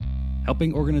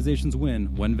Helping organizations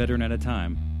win one veteran at a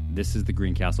time, this is the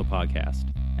Greencastle Podcast.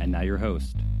 And now your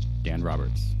host, Dan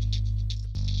Roberts.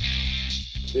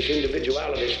 This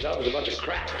individuality stuff is a bunch of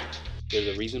crap.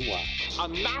 There's a reason why. A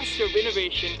master of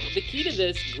innovation. The key to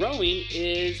this growing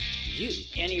is you.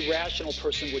 Any rational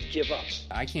person would give up.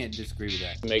 I can't disagree with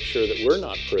that. Make sure that we're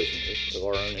not prisoners of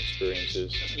our own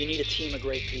experiences. You need a team of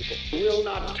great people. Will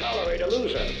not tolerate a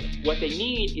loser. What they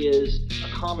need is a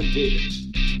common vision.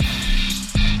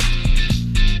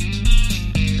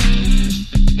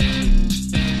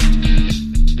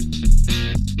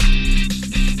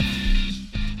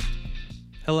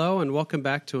 Hello and welcome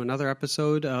back to another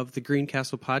episode of the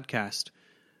Greencastle Podcast.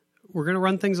 We're going to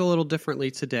run things a little differently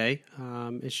today.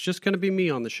 It's just going to be me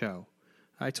on the show.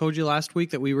 I told you last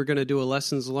week that we were going to do a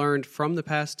lessons learned from the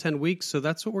past 10 weeks, so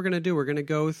that's what we're going to do. We're going to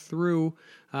go through,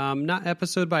 not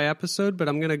episode by episode, but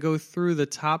I'm going to go through the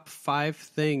top 5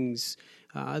 things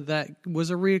that was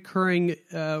a reoccurring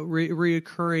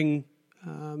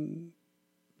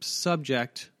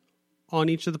subject on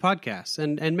each of the podcasts.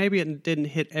 And maybe it didn't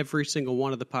hit every single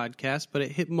one of the podcasts, but it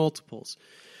hit multiples.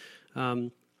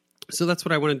 So that's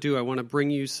what I want to do. I want to bring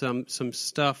you some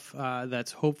stuff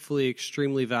that's hopefully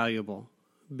extremely valuable,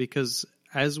 because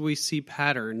as we see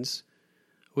patterns,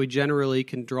 we generally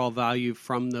can draw value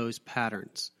from those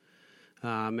patterns.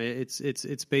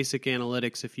 It's basic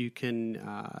analytics. If you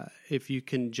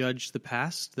can judge the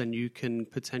past, then you can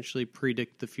potentially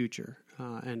predict the future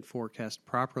and forecast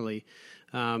properly.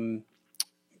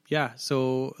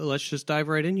 So let's just dive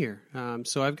right in here.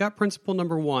 So I've got principle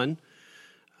number 1.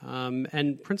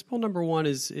 And principle number 1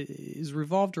 is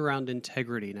revolved around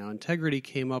integrity. Now, integrity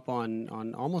came up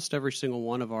on almost every single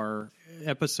one of our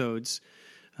episodes.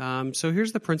 So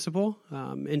here's the principle.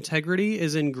 Integrity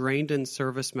is ingrained in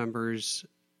service members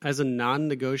as a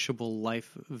non-negotiable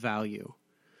life value.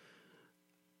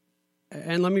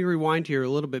 And let me rewind here a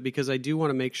little bit, because I do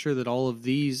want to make sure that all of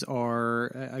these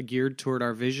are geared toward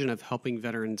our vision of helping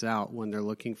veterans out when they're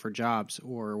looking for jobs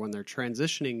or when they're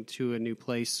transitioning to a new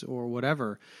place or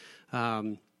whatever.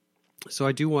 So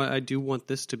I do want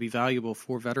this to be valuable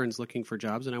for veterans looking for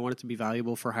jobs, and I want it to be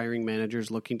valuable for hiring managers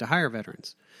looking to hire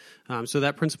veterans. So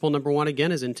that principle number 1,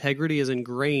 again, is integrity is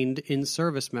ingrained in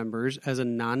service members as a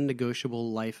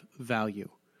non-negotiable life value.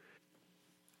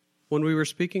 When we were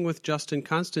speaking with Justin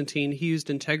Constantine, he used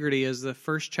integrity as the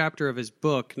first chapter of his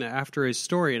book, after his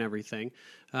story and everything,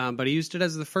 but he used it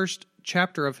as the first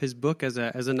chapter of his book as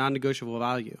a non-negotiable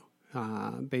value.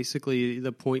 Basically,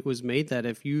 the point was made that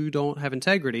if you don't have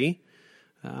integrity,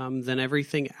 then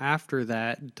everything after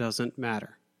that doesn't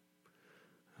matter.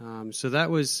 So it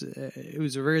was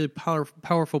a very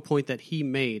powerful point that he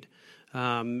made.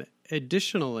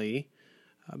 Additionally,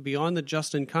 beyond the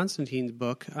Justin Constantine's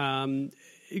book,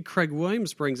 Craig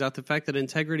Williams brings out the fact that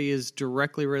integrity is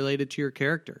directly related to your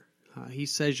character. He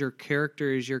says your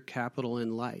character is your capital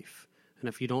in life. And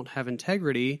if you don't have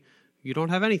integrity, you don't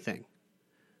have anything.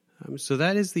 So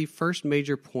that is the first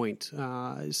major point.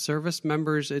 Service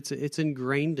members, it's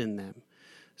ingrained in them.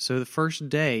 So the first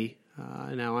day,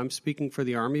 now I'm speaking for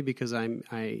the Army because I am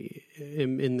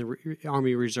in the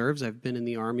Army Reserves. I've been in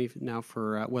the Army now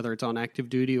for, whether it's on active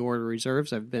duty or the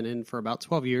Reserves, I've been in for about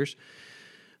 12 years.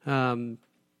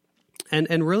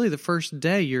 And really, the first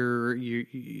day you're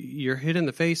hit in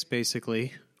the face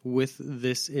basically with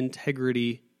this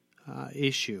integrity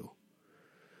issue.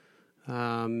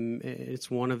 It's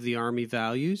one of the Army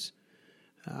values,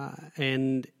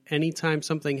 and anytime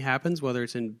something happens, whether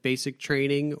it's in basic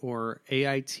training or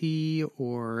AIT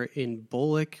or in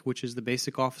BOLC, which is the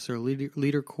Basic Officer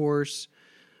Leader course,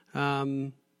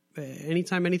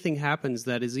 anytime anything happens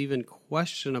that is even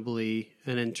questionably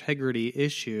an integrity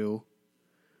issue,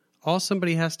 all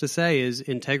somebody has to say is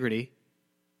integrity,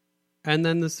 and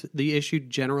then the issue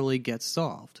generally gets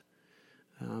solved.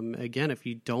 Again, if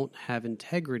you don't have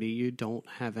integrity, you don't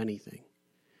have anything.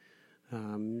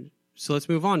 So let's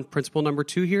move on. Principle number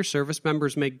 2 here, service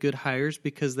members make good hires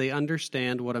because they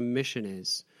understand what a mission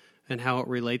is and how it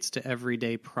relates to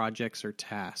everyday projects or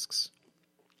tasks.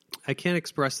 I can't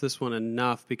express this one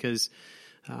enough because,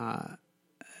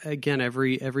 again,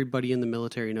 everybody in the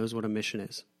military knows what a mission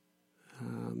is.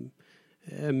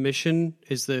 A mission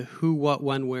is the who, what,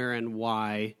 when, where, and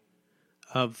why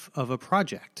of a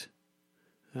project.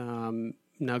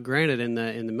 Now, granted, in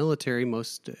the military,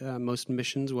 most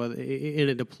missions, whether in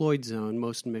a deployed zone,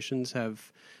 most missions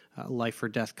have life or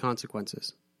death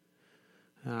consequences.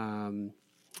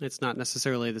 It's not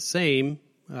necessarily the same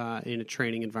in a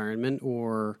training environment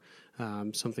or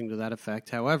something to that effect.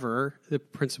 However, the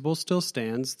principle still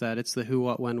stands that it's the who,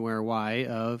 what, when, where, why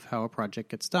of how a project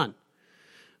gets done.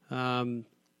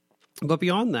 But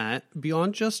beyond that,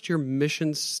 beyond just your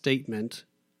mission statement,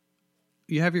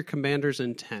 you have your commander's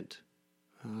intent.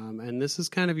 And this is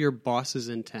kind of your boss's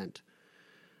intent.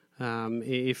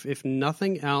 If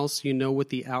nothing else, you know what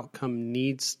the outcome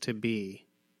needs to be,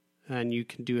 and you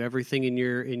can do everything in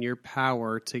your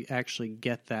power to actually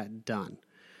get that done.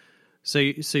 So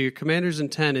your commander's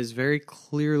intent is very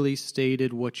clearly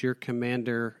stated what your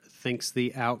commander thinks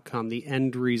the outcome, the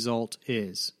end result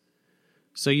is.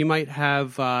 So you might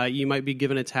be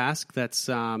given a task that's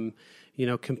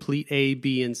complete A,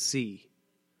 B, and C.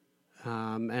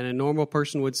 And a normal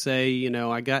person would say,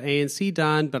 I got A and C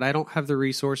done, but I don't have the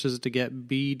resources to get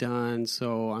B done,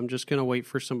 so I'm just going to wait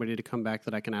for somebody to come back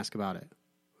that I can ask about it.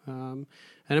 And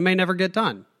it may never get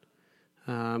done.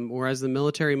 Whereas the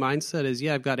military mindset is,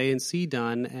 I've got A and C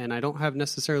done, and I don't have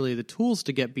necessarily the tools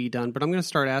to get B done, but I'm going to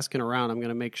start asking around. I'm going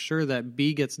to make sure that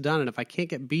B gets done, and if I can't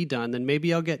get B done, then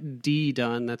maybe I'll get D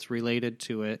done that's related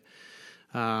to it.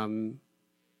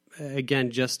 Again,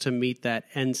 just to meet that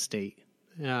end state.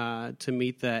 To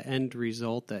meet that end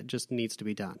result that just needs to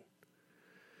be done.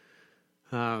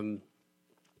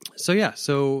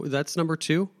 So that's number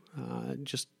 2.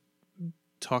 Just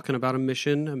talking about a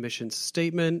mission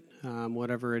statement,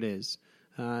 whatever it is.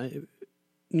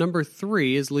 Number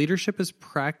 3 is leadership is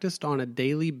practiced on a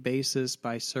daily basis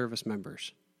by service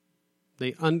members.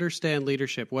 They understand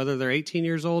leadership, whether they're 18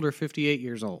 years old or 58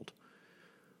 years old.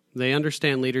 They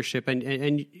understand leadership,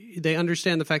 and they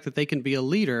understand the fact that they can be a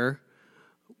leader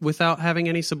without having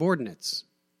any subordinates.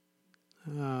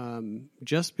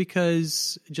 Just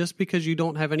because you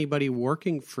don't have anybody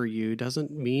working for you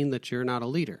doesn't mean that you're not a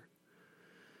leader.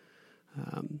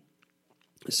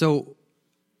 So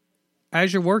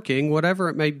as you're working, whatever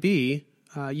it may be,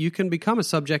 you can become a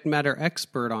subject matter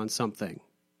expert on something,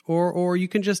 or you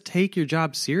can just take your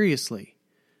job seriously.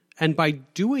 And by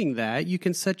doing that, you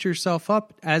can set yourself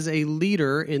up as a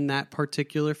leader in that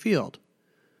particular field.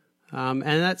 And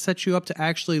that sets you up to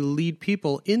actually lead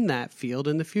people in that field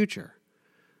in the future,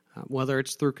 whether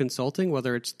it's through consulting,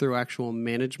 whether it's through actual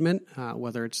management,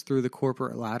 whether it's through the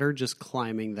corporate ladder, just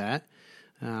climbing that.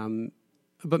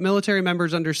 But military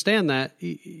members understand that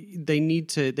they need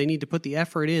to put the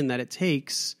effort in that it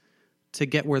takes to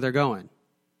get where they're going.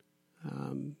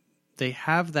 They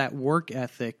have that work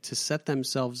ethic to set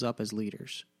themselves up as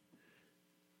leaders.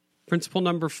 Principle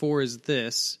number 4 is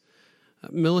this.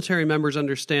 Military members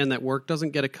understand that work doesn't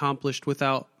get accomplished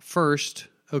without, first,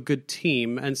 a good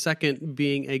team, and second,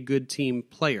 being a good team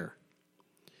player.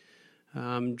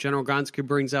 General Gonski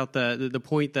brings out the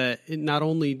point that not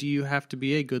only do you have to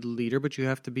be a good leader, but you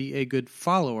have to be a good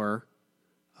follower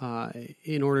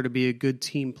in order to be a good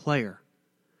team player.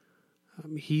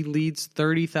 He leads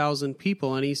 30,000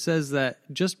 people, and he says that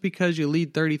just because you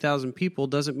lead 30,000 people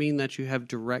doesn't mean that you have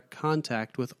direct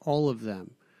contact with all of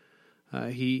them.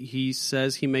 He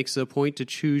says he makes it a point to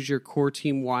choose your core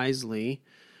team wisely,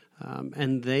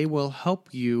 and they will help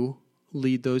you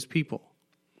lead those people.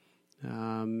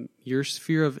 Your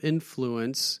sphere of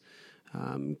influence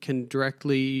can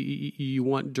you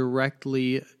want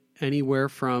directly anywhere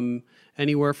from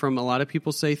a lot of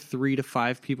people say 3 to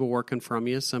 5 people working from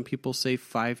you. Some people say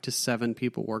 5 to 7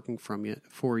 people working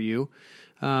for you.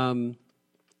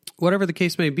 Whatever the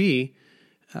case may be,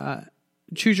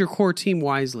 choose your core team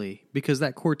wisely, because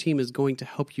that core team is going to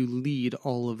help you lead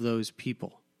all of those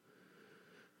people.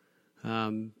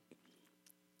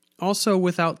 Also,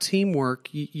 without teamwork,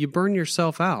 you burn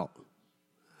yourself out.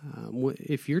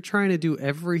 If you're trying to do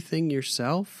everything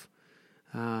yourself,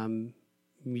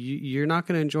 you're not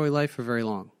going to enjoy life for very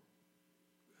long.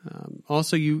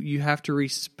 Also, you have to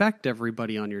respect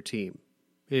everybody on your team.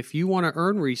 If you want to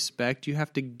earn respect, you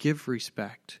have to give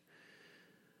respect.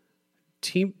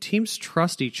 Teams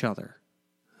trust each other.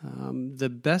 The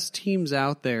best teams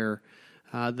out there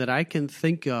that I can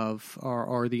think of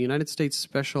are the United States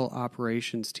Special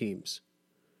Operations teams.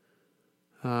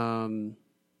 And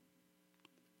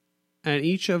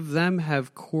each of them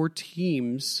have core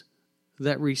teams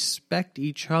that respect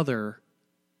each other.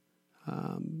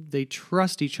 They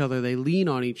trust each other. They lean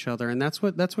on each other, and that's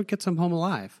what gets them home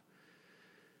alive.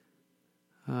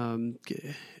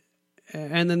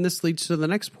 And then this leads to the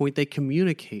next point. They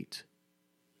communicate.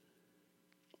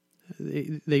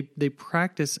 They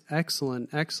practice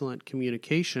excellent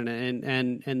communication,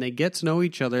 and they get to know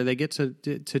each other. They get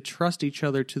to trust each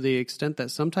other to the extent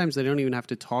that sometimes they don't even have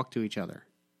to talk to each other.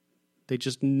 They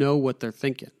just know what they're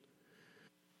thinking.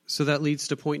 So that leads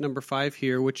to point number 5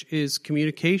 here, which is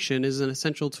communication is an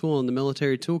essential tool in the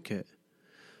military toolkit.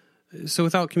 So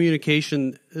without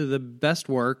communication, the best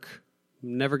work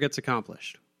never gets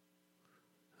accomplished.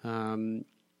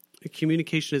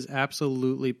 communication is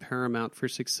absolutely paramount for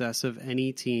success of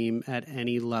any team at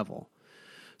any level.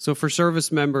 So for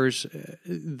service members,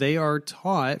 they are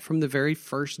taught from the very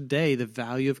first day the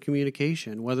value of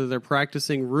communication, whether they're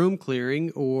practicing room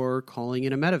clearing or calling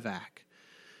in a medevac.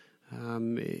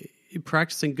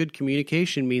 Practicing good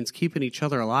communication means keeping each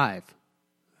other alive.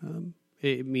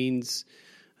 It means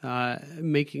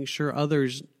making sure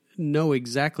others know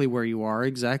exactly where you are,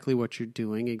 exactly what you're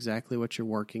doing, exactly what you're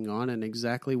working on, and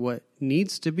exactly what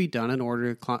needs to be done in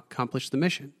order to accomplish the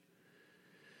mission.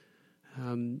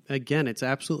 Again, it's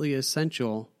absolutely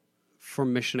essential for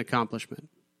mission accomplishment.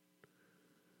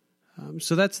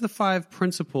 So that's the 5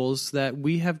 principles that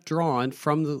we have drawn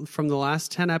from the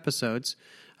last 10 episodes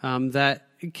that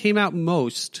came out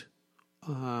most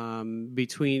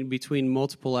between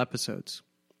multiple episodes.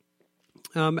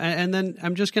 And then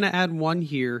I'm just going to add one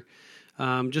here,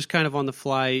 just kind of on the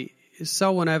fly.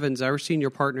 Selwyn Evans, our senior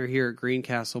partner here at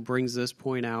Greencastle, brings this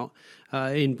point out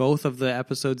in both of the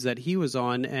episodes that he was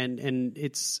on, and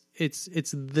it's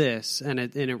this, and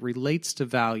it relates to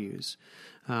values.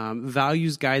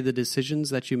 Values guide the decisions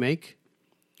that you make,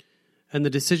 and the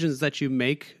decisions that you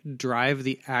make drive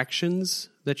the actions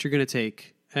that you're going to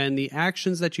take, and the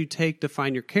actions that you take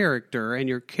define your character, and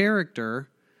your character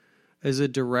is a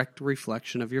direct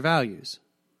reflection of your values.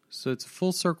 So it's a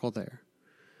full circle there.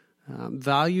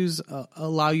 Values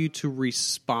allow you to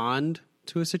respond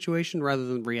to a situation rather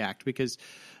than react, because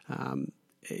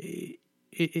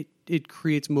it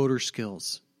creates motor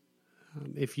skills.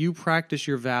 If you practice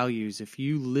your values, if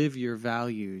you live your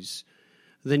values,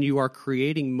 then you are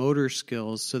creating motor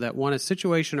skills so that when a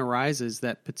situation arises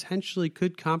that potentially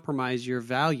could compromise your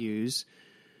values,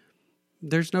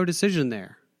 there's no decision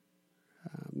there.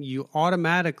 You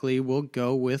automatically will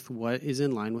go with what is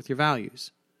in line with your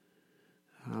values.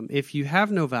 If you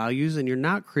have no values and you're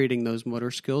not creating those motor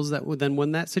skills, then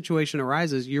when that situation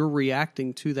arises, you're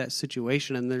reacting to that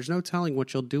situation, and there's no telling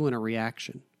what you'll do in a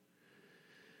reaction.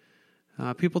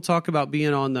 People talk about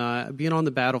being on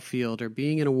the battlefield or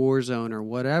being in a war zone or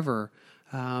whatever,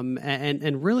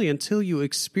 and really until you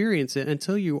experience it,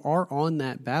 until you are on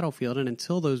that battlefield, and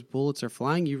until those bullets are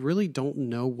flying, you really don't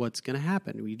know what's going to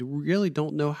happen. You really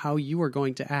don't know how you are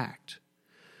going to act.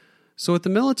 So what the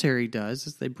military does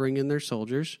is they bring in their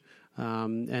soldiers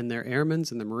and their airmen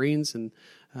and the Marines and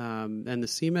the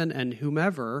seamen and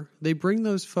whomever. They bring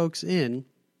those folks in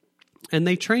and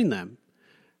they train them,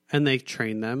 and they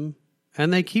train them,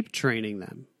 and they keep training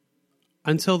them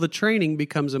until the training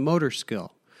becomes a motor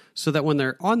skill, so that when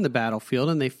they're on the battlefield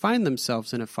and they find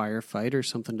themselves in a firefight or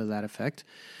something to that effect,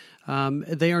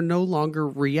 they are no longer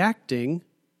reacting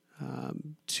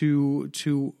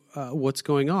to what's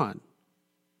going on.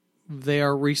 They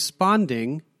are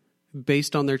responding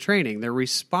based on their training. They're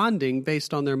responding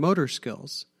based on their motor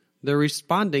skills. They're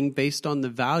responding based on the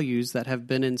values that have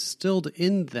been instilled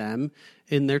in them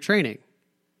in their training.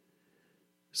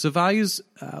 So values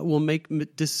will make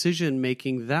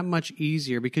decision-making that much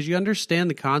easier because you understand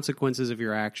the consequences of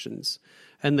your actions.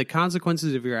 And the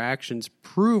consequences of your actions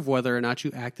prove whether or not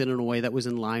you acted in a way that was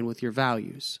in line with your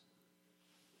values.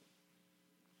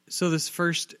 So this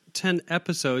first 10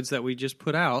 episodes that we just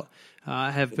put out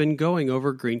have been going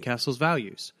over Greencastle's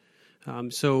values.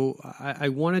 So I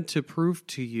wanted to prove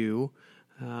to you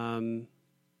how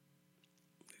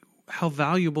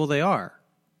valuable they are.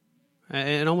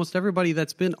 And almost everybody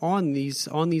that's been on these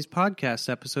podcast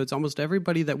episodes, almost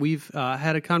everybody that we've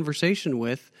had a conversation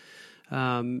with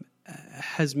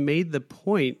has made the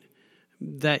point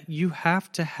that you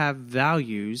have to have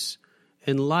values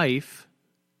in life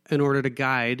in order to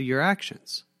guide your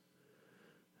actions.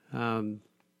 In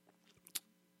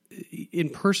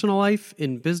personal life,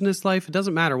 in business life, it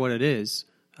doesn't matter what it is.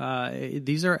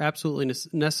 These are absolutely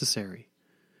necessary.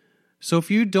 So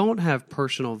if you don't have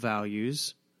personal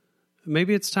values,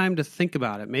 maybe it's time to think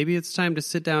about it. Maybe it's time to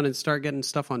sit down and start getting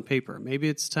stuff on paper. Maybe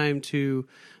it's time to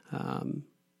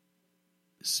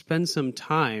spend some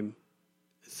time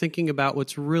thinking about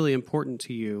what's really important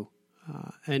to you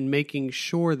and making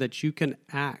sure that you can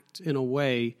act in a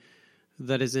way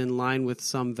that is in line with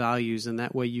some values, and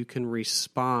that way you can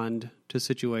respond to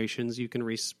situations, you can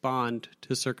respond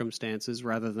to circumstances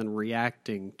rather than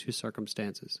reacting to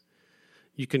circumstances.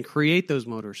 You can create those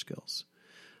motor skills.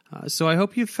 So I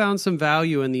hope you've found some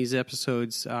value in these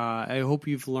episodes. I hope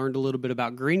you've learned a little bit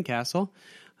about Greencastle.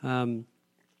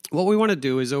 What we want to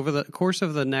do is over the course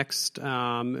of the next,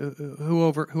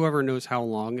 whoever knows how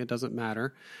long, it doesn't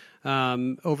matter.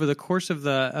 Over the course of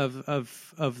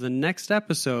the next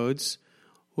episodes,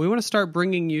 we want to start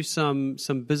bringing you some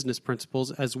business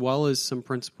principles as well as some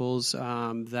principles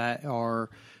that are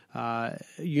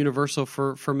universal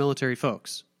for military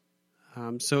folks.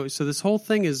 So this whole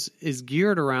thing is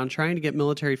geared around trying to get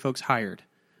military folks hired.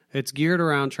 It's geared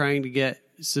around trying to get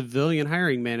civilian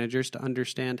hiring managers to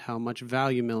understand how much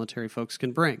value military folks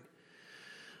can bring.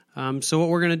 So what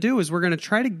we're going to do is we're going to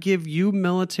try to give you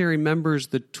military members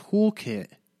the toolkit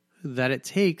that it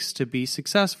takes to be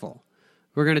successful.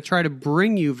 We're going to try to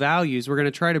bring you values. We're going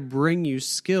to try to bring you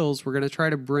skills. We're going to try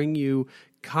to bring you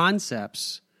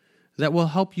concepts that will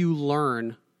help you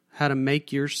learn how to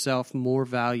make yourself more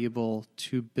valuable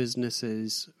to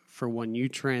businesses for when you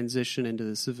transition into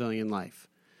the civilian life.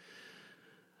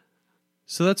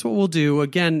 So that's what we'll do.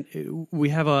 Again, we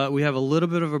have a little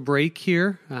bit of a break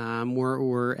here.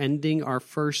 We're ending our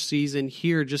first season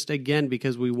here just again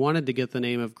because we wanted to get the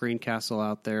name of Greencastle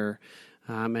out there,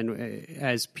 and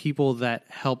as people that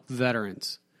help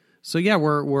veterans. So yeah,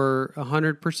 we're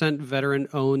 100% veteran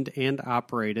owned and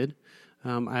operated.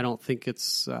 I don't think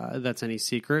that's any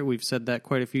secret. We've said that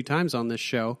quite a few times on this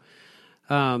show.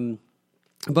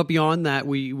 But beyond that,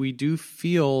 we do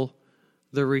feel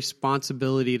the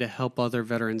responsibility to help other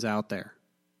veterans out there.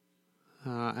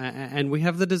 And we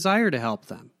have the desire to help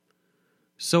them.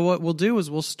 So what we'll do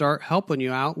is we'll start helping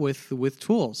you out with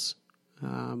tools,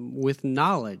 with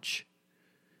knowledge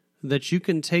that you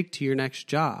can take to your next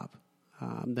job,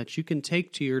 that you can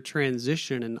take to your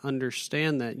transition and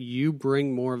understand that you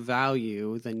bring more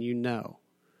value than you know.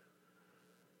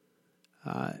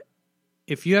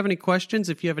 If you have any questions,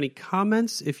 if you have any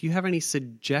comments, if you have any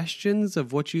suggestions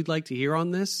of what you'd like to hear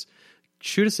on this,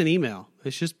 shoot us an email.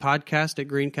 It's just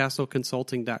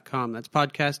podcast@greencastleconsulting.com. That's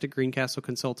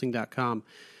podcast@greencastleconsulting.com.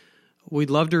 We'd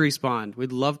love to respond.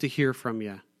 We'd love to hear from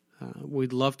you.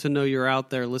 We'd love to know you're out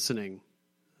there listening.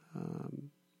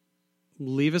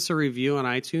 Leave us a review on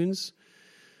iTunes.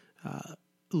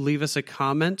 Leave us a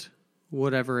comment.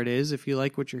 Whatever it is, if you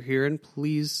like what you're hearing,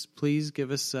 please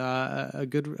give us a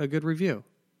good review.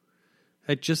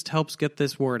 It just helps get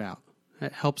this word out.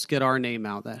 It helps get our name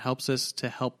out. That helps us to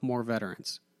help more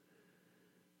veterans.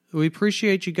 We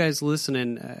appreciate you guys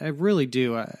listening. I really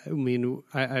do.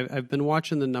 I've been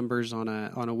watching the numbers on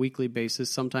a weekly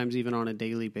basis, sometimes even on a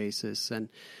daily basis, and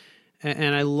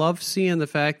I love seeing the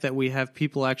fact that we have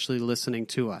people actually listening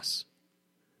to us.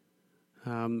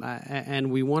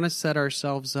 And we want to set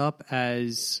ourselves up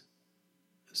as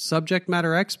subject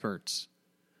matter experts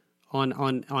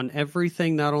on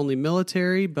everything, not only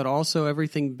military, but also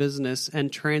everything business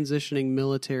and transitioning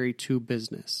military to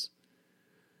business.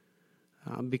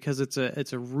 Because it's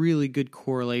a really good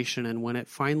correlation, and when it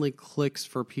finally clicks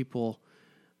for people,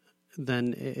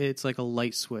 then it's like a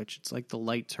light switch. It's like the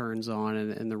light turns on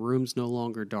and the room's no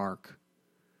longer dark.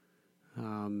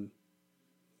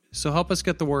 So help us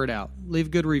get the word out. Leave a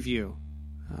good review.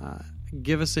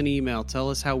 Give us an email. Tell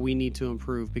us how we need to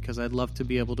improve, because I'd love to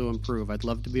be able to improve. I'd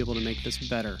love to be able to make this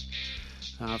better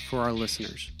for our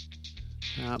listeners.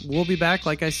 We'll be back,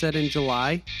 like I said, in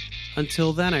July.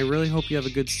 Until then, I really hope you have a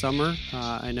good summer.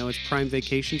 I know it's prime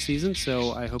vacation season,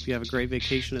 so I hope you have a great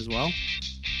vacation as well.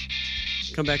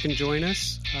 Come back and join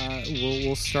us.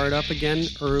 We'll start up again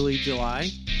early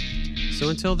July. So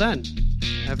until then,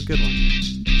 have a good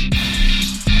one.